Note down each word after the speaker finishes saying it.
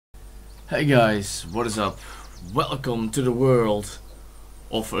Hey guys, what is up? Welcome to the world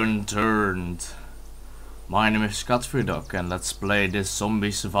of Unturned. My name is Katfriedok and let's play this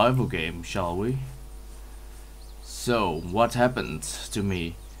zombie survival game, shall we? So, what happened to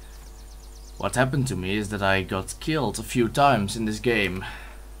me? What happened to me is that I got killed a few times in this game.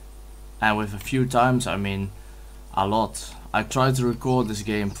 And with a few times I mean a lot. I tried to record this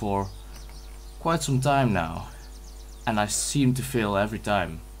game for quite some time now. And I seem to fail every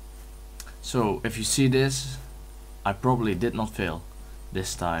time. So if you see this, I probably did not fail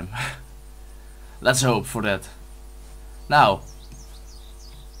this time. Let's hope for that. Now,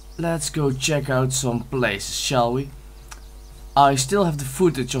 let's go check out some places, shall we? I still have the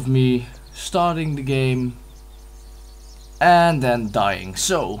footage of me starting the game and then dying,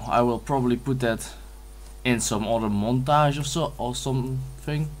 so I will probably put that in some other montage or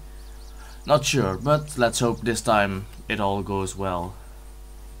something. Not sure, but let's hope this time it all goes well.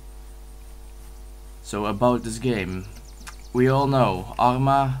 So about this game, we all know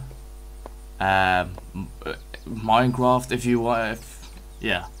Arma, Minecraft if you want,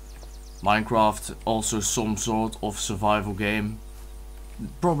 yeah, Minecraft, also some sort of survival game.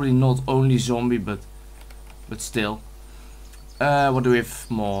 Probably not only zombie, but still. What do we have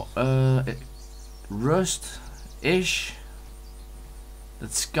more? Rust-ish.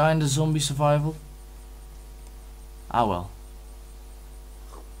 That's kinda zombie survival. Ah well.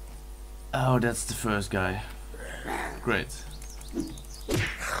 Oh, that's the first guy. Great.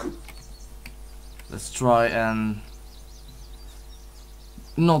 Let's try and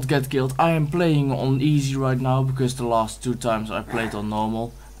not get killed. I am playing on easy right now because the last two times I played on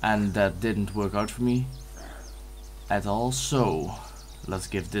normal and that didn't work out for me at all. So let's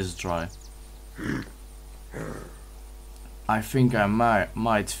give this a try. I think I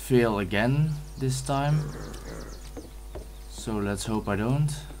might fail again this time. So let's hope I don't.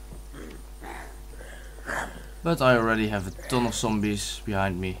 But I already have a ton of zombies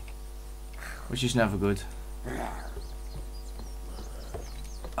behind me, which is never good.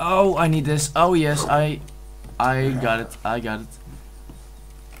 Oh, I need this. Oh yes, I got it. I got it.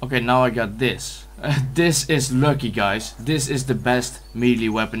 Okay, now I got this. This is lucky, guys. This is the best melee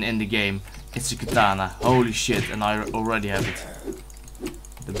weapon in the game. It's a katana. Holy shit, and I already have it.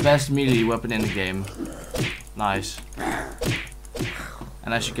 The best melee weapon in the game. Nice.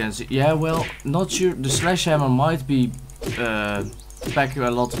 And as you can see, yeah, well, not sure. The slash hammer might be pack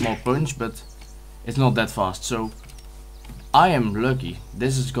a lot more punch, but it's not that fast. So I am lucky.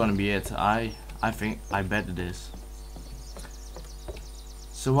 This is gonna be it. I bet it is.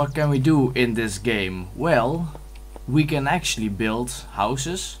 So what can we do in this game? Well, we can actually build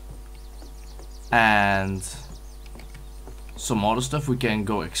houses and some other stuff. We can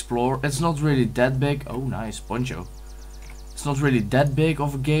go explore. It's not really that big. Oh, nice poncho. It's not really that big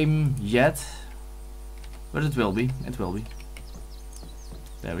of a game yet, but it will be. It will be.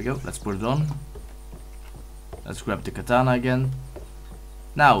 There we go. Let's put it on. Let's grab the katana again.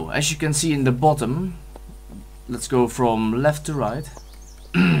 Now, as you can see in the bottom, let's go from left to right.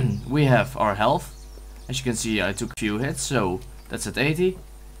 We have our health. As you can see, I took a few hits, so that's at 80.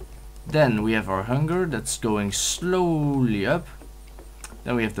 Then we have our hunger. That's going slowly up.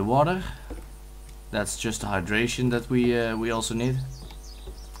 Then we have the water. That's just the hydration that we also need.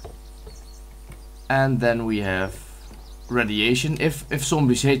 And then we have radiation. If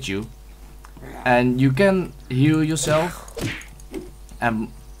zombies hit you, and you can heal yourself,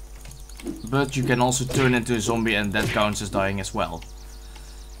 but you can also turn into a zombie, and that counts as dying as well.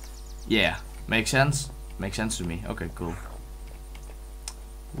 Yeah, makes sense. Makes sense to me. Okay, cool.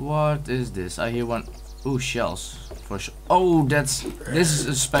 What is this? I hear one. Ooh, shells. For sure. Oh, this is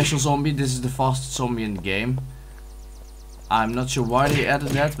a special zombie. This is the fastest zombie in the game. I'm not sure why they added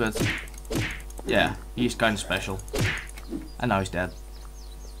that, but yeah, he's kind of special. And now he's dead.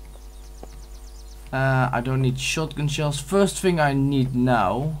 I don't need shotgun shells. First thing I need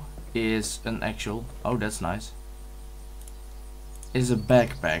now is an actual. Oh, that's nice. Is a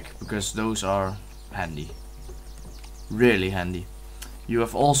backpack, because those are handy. Really handy. You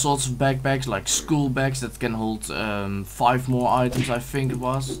have all sorts of backpacks, like school bags that can hold 5 more items, I think it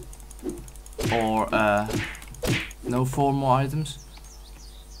was. Or, no, 4 more items.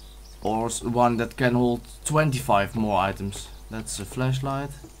 Or one that can hold 25 more items. That's a flashlight.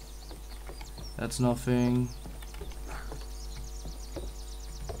 That's nothing.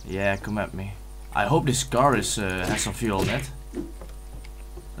 Yeah, come at me. I hope this car is has some fuel in it.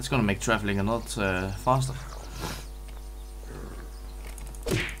 That's gonna make traveling a lot faster.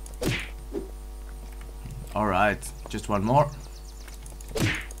 Alright, just one more.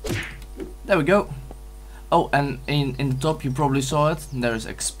 There we go. Oh, and in the top you probably saw it. There is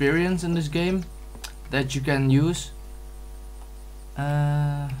experience in this game that you can use.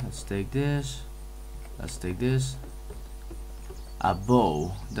 Let's take this. Let's take this. A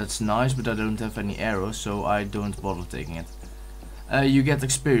bow. That's nice, but I don't have any arrows, so I don't bother taking it. You get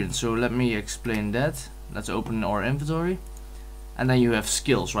experience, so let me explain that. Let's open our inventory. And then you have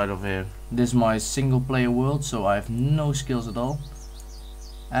skills right over here. This is my single player world, so I have no skills at all.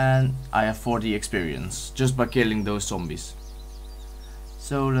 And I have 40 experience just by killing those zombies.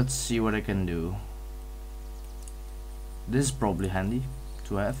 So let's see what I can do. This is probably handy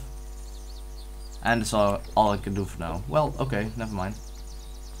to have. And that's all I can do for now. Well, okay, never mind.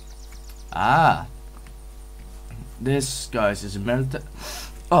 Ah! This, guys, is a military...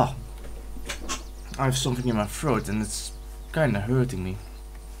 Oh! I have something in my throat and it's kinda hurting me.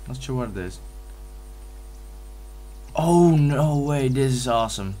 Not sure what it is. Oh, no way, this is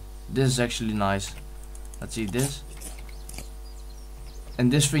awesome. This is actually nice. Let's eat this.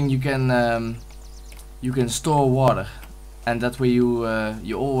 And this thing you can store water. And that way you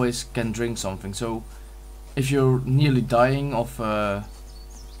always can drink something. So if you're nearly dying of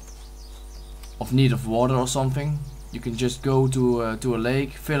need of water or something, you can just go to a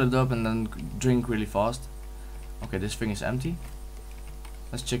lake, fill it up, and then drink really fast. Okay, this thing is empty.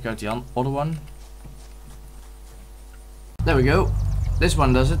 Let's check out the other one. There we go. This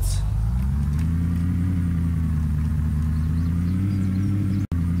one does it.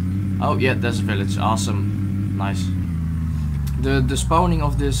 Oh yeah, there's a village. Awesome, nice. The spawning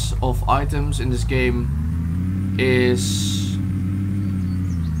of items in this game is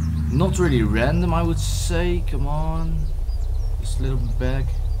not really random, I would say. Come on, just a little bit back.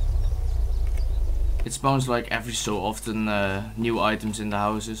 It spawns like every so often new items in the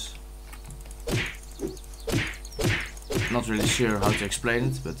houses. Not really sure how to explain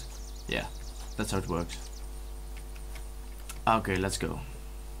it, but yeah, that's how it works. Okay, let's go.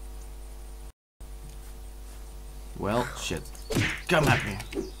 Well, shit. Come at me.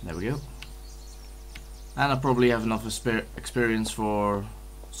 There we go. And I probably have enough experience for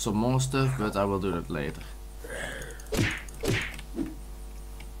some more stuff, but I will do that later.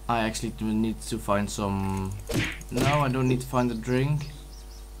 I actually need to find some... No, I don't need to find a drink.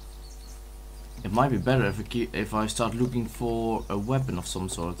 It might be better if I start looking for a weapon of some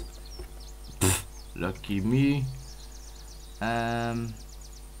sort. Pfft, lucky me.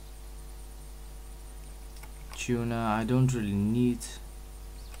 Tuna, I don't really need.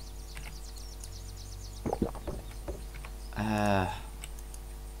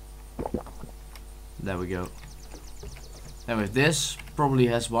 There we go. And with this, probably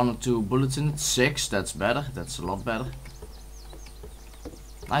has 1 or 2 bullets in it. 6, that's better. That's a lot better.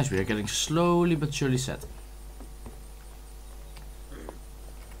 Nice, we are getting slowly but surely set.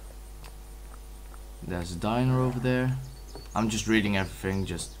 There's a diner over there. I'm just reading everything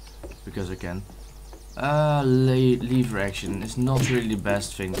just because I can. Lever action is not really the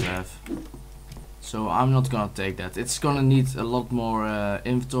best thing to have. So I'm not gonna take that. It's gonna need a lot more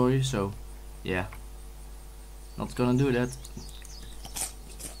inventory, so yeah. Not gonna do that.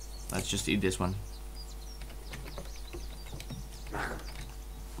 Let's just eat this one.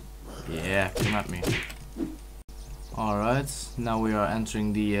 Yeah, come at me. Alright, now we are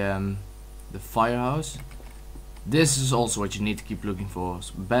entering the firehouse. This is also what you need to keep looking for.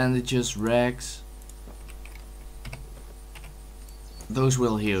 So bandages, rags. Those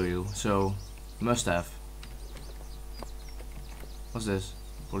will heal you, so must have. What's this?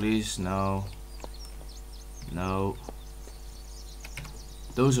 Police? No. No.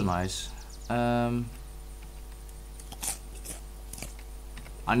 Those are nice.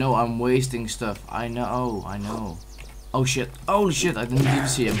 I know I'm wasting stuff. I know. Oh shit. Holy shit, I didn't even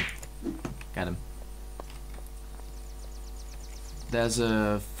see him. Got him. There's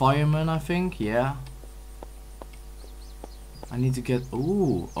a fireman, I think. Yeah. I need to get...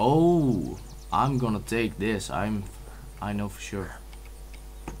 Ooh. Oh. I'm gonna take this. I know for sure.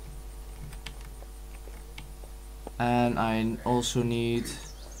 And I also need...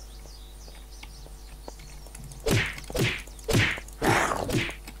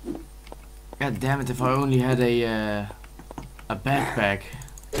 God damn it, if I only had a backpack.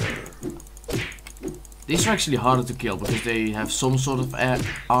 These are actually harder to kill because they have some sort of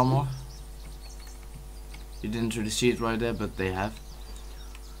armor. You didn't really see it right there, but they have.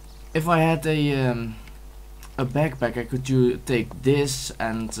 If I had a backpack, I could take this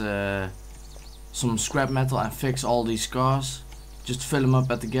and some scrap metal and fix all these cars. Just fill them up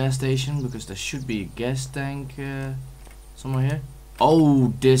at the gas station because there should be a gas tank somewhere here.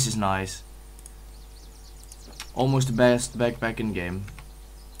 Oh, this is nice. Almost the best backpack in the game.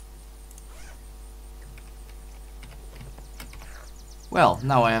 Well,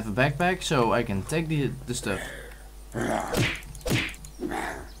 now I have a backpack, so I can take the stuff.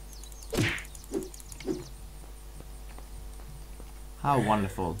 How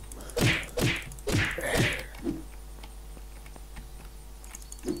wonderful.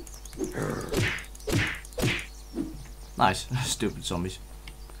 Nice. Stupid zombies.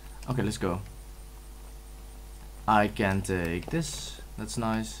 Okay, let's go. I can take this. That's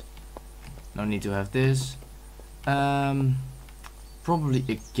nice. No need to have this. Probably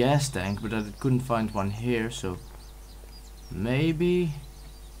a gas tank, but I couldn't find one here, so maybe.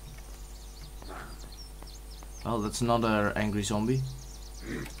 Well, that's another angry zombie.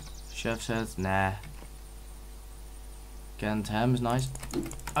 Chef's head, nah. Canned ham is nice.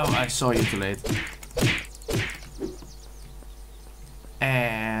 Oh, I saw you too late.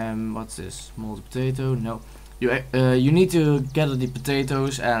 What's this? Molded potato? No. You need to gather the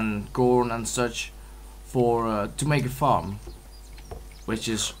potatoes and corn and such for to make a farm, which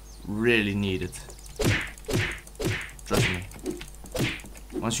is really needed. Trust me.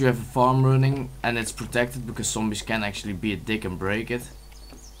 Once you have a farm running and it's protected, because zombies can actually be a dick and break it,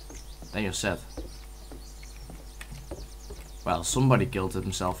 then you're set. Well, somebody killed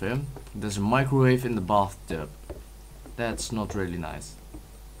himself here. There's a microwave in the bathtub. That's not really nice.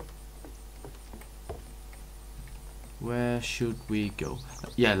 Where should we go?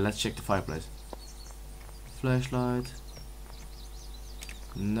 Yeah, let's check the fireplace. Flashlight.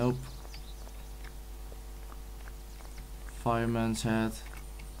 Nope. Fireman's hat.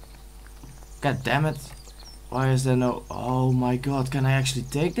 God damn it. Why is there no... Oh my god, can I actually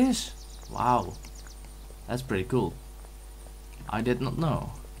take this? Wow. That's pretty cool. I did not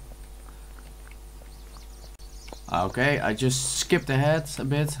know. Okay, I just skipped ahead a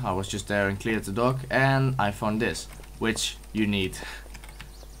bit. I was just there and cleared the dock, and I found this, which you need.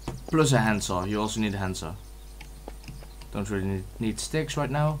 Plus a handsaw. You also need a handsaw. Don't really need sticks right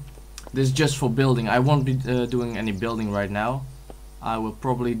now. This is just for building. I won't be doing any building right now. I will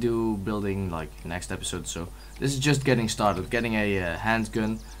probably do building like next episode. So this is just getting started. Getting a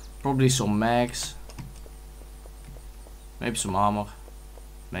handgun, probably some mags, maybe some armor,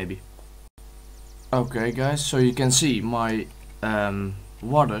 maybe. Okay guys, so you can see my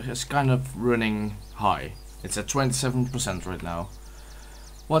water is kind of running high. It's at 27% right now.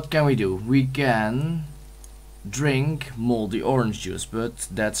 What can we do? We can drink moldy orange juice, but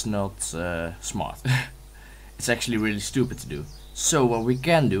that's not smart. It's actually really stupid to do. So what we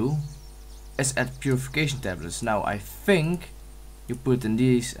can do is add purification tablets. Now I think you put in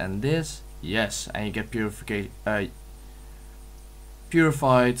these and this, yes, and you get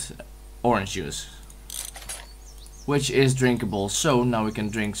purified orange juice, which is drinkable. So now we can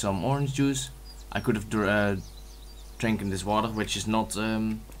drink some orange juice. I could have drinking this water, which is not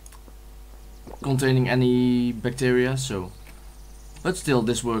containing any bacteria, so, but still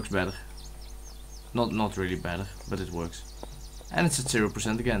this works better. Not really better, but it works. And it's at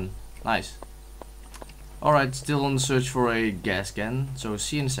 0% again. Nice. Alright, still on the search for a gas can, so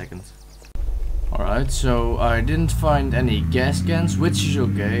see you in a second. Alright, so I didn't find any gas cans, which is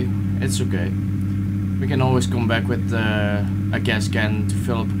okay. It's okay. We can always come back with a gas can to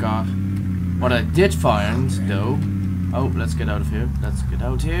fill up a car. What I did find, though... Oh, let's get out of here. Let's get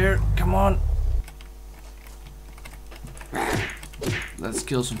out here. Come on. Let's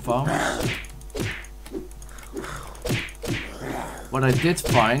kill some farmers. What I did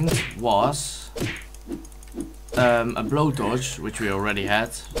find was a blowtorch, which we already had.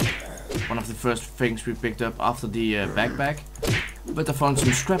 One of the first things we picked up after the backpack. But I found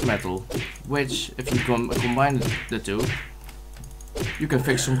some scrap metal, which, if you combine the two, you can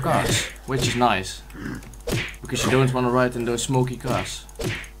fix some cars, which is nice. Because you don't want to ride in those smoky cars.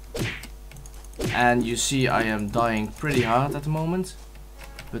 And you see I am dying pretty hard at the moment.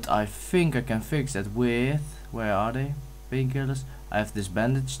 But I think I can fix that with... Where are they? Painkillers. I have this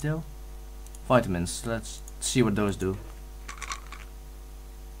bandage still. Vitamins. Let's see what those do.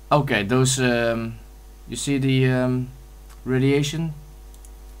 Okay, those... you see the radiation?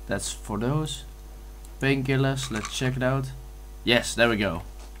 That's for those. Painkillers. Let's check it out. Yes, there we go.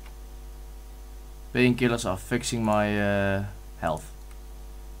 Painkillers are fixing my health.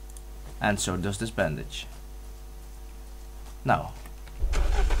 And so does this bandage. Now.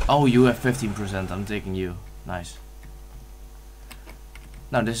 Oh, you have 15%. I'm taking you. Nice.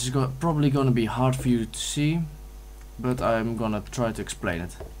 Now this is probably gonna be hard for you to see, but I'm gonna try to explain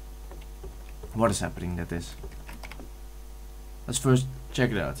it. What is happening, that is. Let's first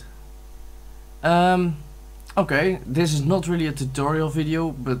check it out. Okay, this is not really a tutorial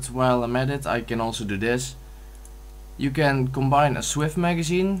video, but while I'm at it I can also do this. You can combine a Swift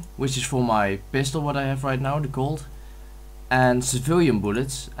magazine, which is for my pistol what I have right now, the Colt, and civilian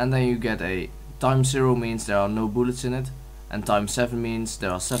bullets, and then you get a times 0 means there are no bullets in it, and times 7 means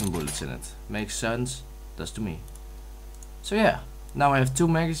there are 7 bullets in it. Makes sense? Does to me. So yeah, now I have 2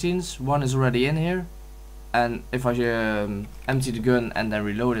 magazines, one is already in here, and if I empty the gun and then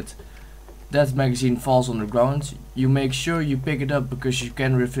reload it, that magazine falls on the ground. You make sure you pick it up because you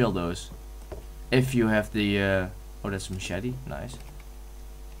can refill those. If you have the, oh that's a machete, nice.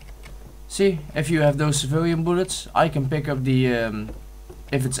 See, if you have those civilian bullets, I can pick up the,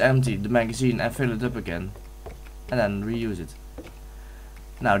 if it's empty, the magazine and fill it up again. And then reuse it.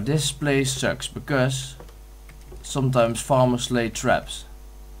 Now this place sucks because sometimes farmers lay traps.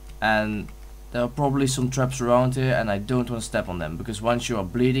 And there are probably some traps around here and I don't want to step on them. Because once you are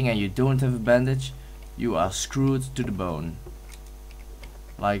bleeding and you don't have a bandage, you are screwed to the bone.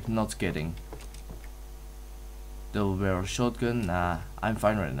 Like, not kidding. Double barrel shotgun, nah, I'm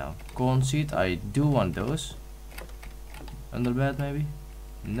fine right now. Corn seed, I do want those. Under the bed maybe?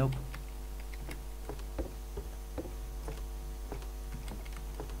 Nope.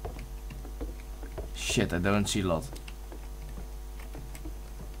 Shit, I don't see a lot.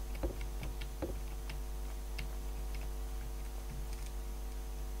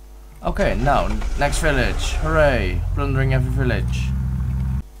 Okay, now, next village. Hooray! Plundering every village.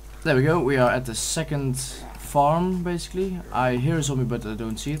 There we go, we are at the second farm, basically. I hear a zombie, but I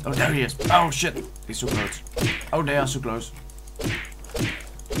don't see it. Oh, there he is. Oh, shit. He's so close. Oh, they are so close.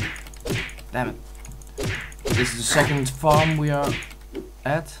 Damn it. This is the second farm we are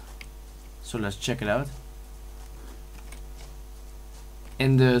at. So let's check it out.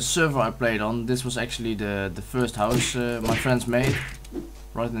 In the server I played on, this was actually the first house my friends made.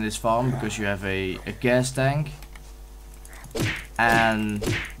 Right in this farm, because you have a gas tank. And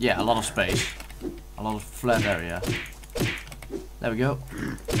yeah, a lot of space. A lot of flat area. There we go.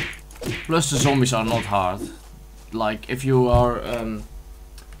 Plus the zombies are not hard. Like if you are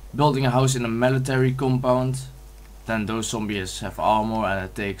building a house in a military compound, then those zombies have armor and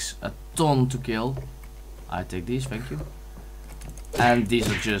it takes a ton to kill. I take these, thank you. And these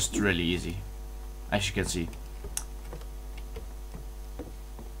are just really easy, as you can see.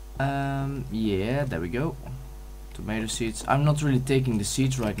 Yeah, there we go. Tomato seeds. I'm not really taking the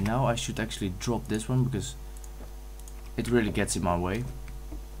seeds right now. I should actually drop this one because it really gets in my way.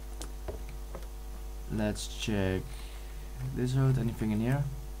 Let's check this out. Anything in here?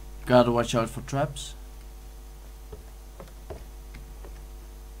 Gotta watch out for traps.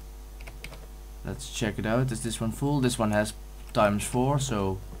 Let's check it out. Is this one full? This one has times 4,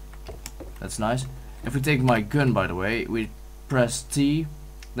 so that's nice. If we take my gun, by the way, we press T.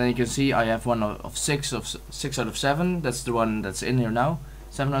 Then you can see I have one of 6 out of 7. That's the one that's in here now.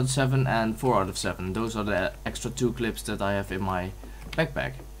 7 out of 7 and 4 out of 7. Those are the extra 2 clips that I have in my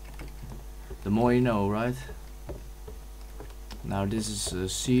backpack. The more you know, right? Now this is a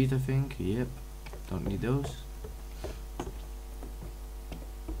seed, I think. Yep. Don't need those.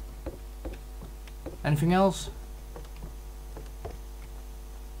 Anything else?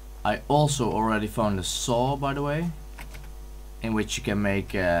 I also already found a saw, by the way, in which you can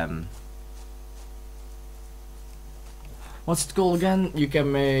make what's it called again? You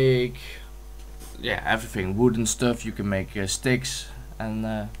can make, yeah, everything, wooden stuff. You can make sticks,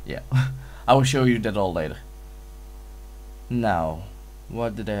 and yeah, I will show you that all later. Now,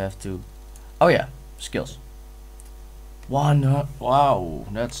 what did I have to? Oh yeah, skills. Wow,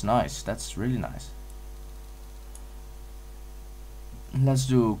 that's nice. That's really nice. Let's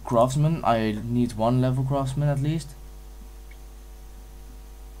do craftsman. I need 1 level craftsman at least.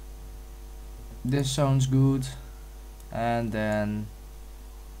 This sounds good. And then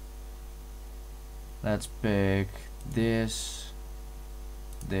let's pick this,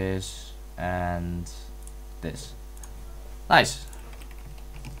 this, and this. Nice.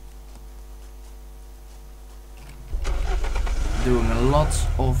 Doing a lot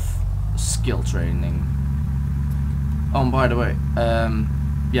of skill training. Oh, and by the way,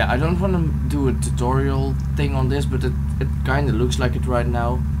 yeah, I don't want to do a tutorial thing on this, but it kind of looks like it right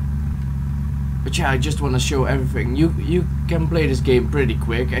now. But yeah, I just want to show everything. You can play this game pretty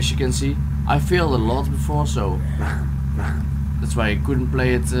quick, as you can see. I failed a lot before, so that's why I couldn't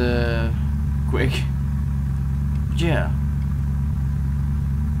play it quick. But yeah.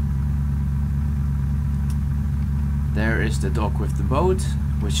 There is the dock with the boat,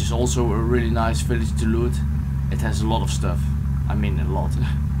 which is also a really nice village to loot. It has a lot of stuff. I mean a lot.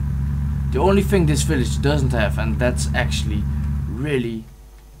 The only thing this village doesn't have, and that's actually really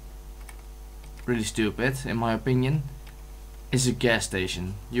stupid in my opinion, is a gas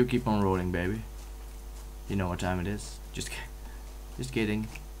station. You keep on rolling, baby. You know what time it is. Just kidding.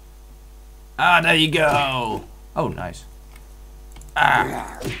 Ah, there you go. Oh, nice.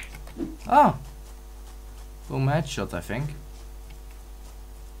 Ah! Ah! Boom, headshot, I think.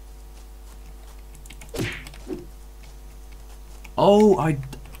 Oh,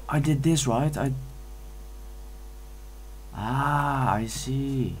 I did this right. I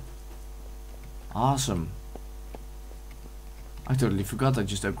see. Awesome. I totally forgot I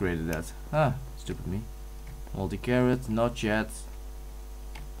just upgraded that. Ah, stupid me. Multi-carrot, not yet.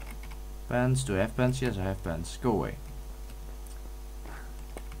 Pants, do I have pants? Yes, I have pants. Go away.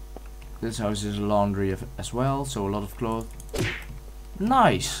 This house is a laundry as well, so a lot of clothes.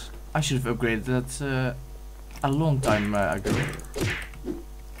 Nice! I should have upgraded that a long time ago.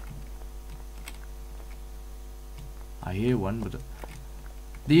 I hear one, but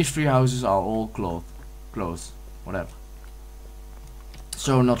these 3 houses are all clothes, whatever.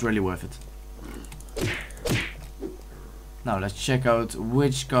 So not really worth it. Now let's check out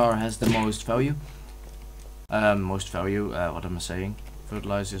which car has the most value. What am I saying?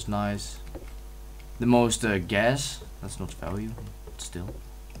 Fertilizer is nice. The most gas, that's not value, but still.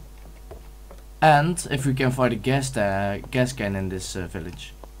 And if we can find a gas can in this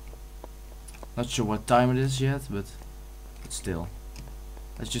village. Not sure what time it is yet, but still.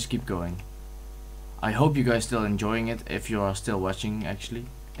 Let's just keep going. I hope you guys still enjoying it, if you are still watching actually.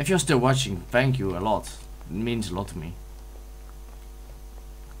 If you're still watching, thank you a lot. It means a lot to me.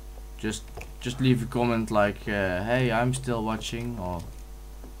 Just leave a comment like, hey, I'm still watching, or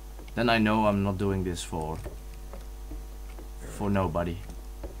then I know I'm not doing this for nobody.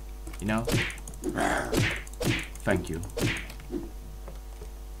 You know? Thank you.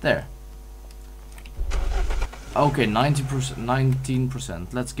 There. Okay, 90%,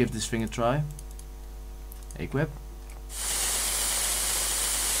 19%. Let's give this thing a try. Equip.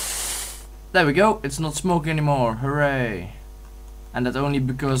 There we go. It's not smoking anymore. Hooray! And that only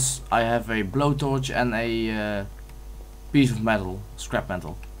because I have a blowtorch and a piece of metal, scrap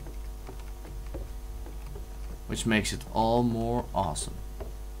metal, which makes it all more awesome.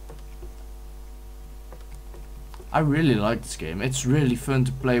 I really like this game. It's really fun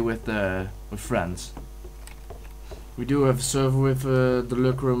to play with friends. We do have a server with the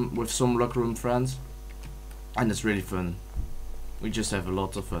locker room, with some locker room friends, and it's really fun. We just have a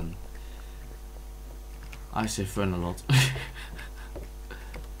lot of fun. I say fun a lot.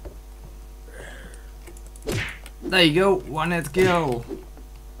 There you go, 1-hit kill.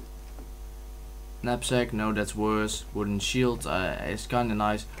 Knapsack, no, that's worse. Wooden shield is kinda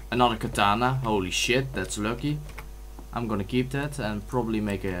nice. Another katana, holy shit, that's lucky. I'm gonna keep that and probably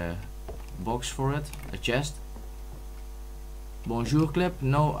make a box for it, a chest. Bonjour clip,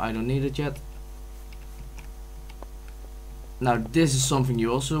 no, I don't need it yet. Now this is something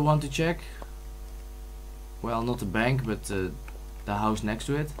you also want to check. Well, not the bank, but the house next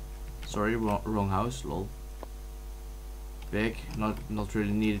to it. Sorry, wrong house, lol. Big, not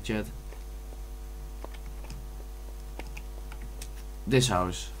really needed yet. This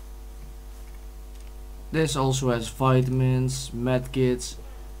house. This also has vitamins, medkits,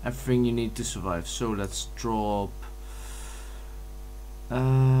 everything you need to survive. So let's drop.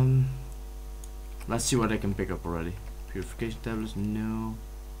 Let's see what I can pick up already. Purification tablets, no.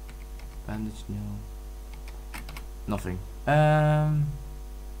 Bandage, no. Nothing. I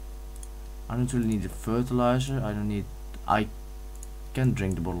don't really need the fertilizer. I can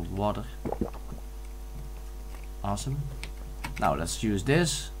drink the bottled water. Awesome. Now let's use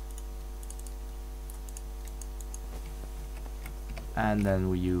this. And then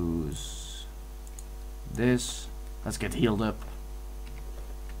we use this. Let's get healed up.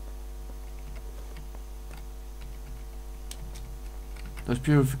 Those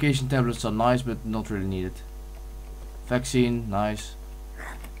purification tablets are nice, but not really needed. Vaccine, nice.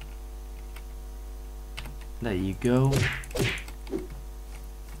 There you go.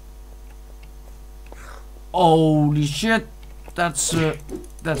 Holy shit! That's a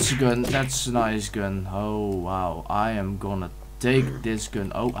gun. That's a nice gun. Oh wow! I am gonna take this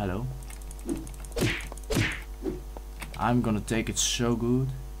gun. Oh, hello. I'm gonna take it so good.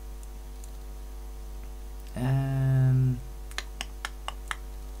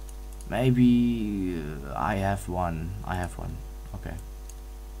 Maybe I have one. Okay.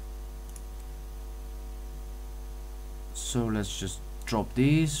 So let's just drop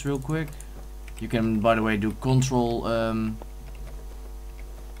these real quick. You can, by the way, do control,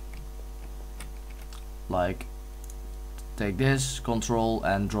 like take this, control,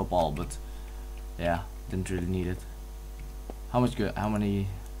 and drop all. But yeah, didn't really need it. How much good? How many?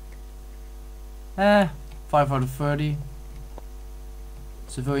 5 out of 30.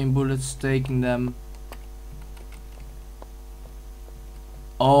 Civilian bullets, taking them.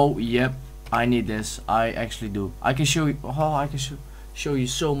 Oh, yep. I need this. I actually do. I can show you. Oh, I can show you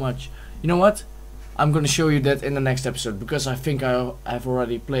so much. You know what? I'm gonna show you that in the next episode, because I think I've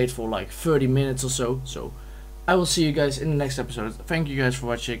already played for like 30 minutes or so. So I will see you guys in the next episode. Thank you guys for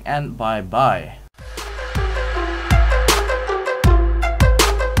watching, and bye bye.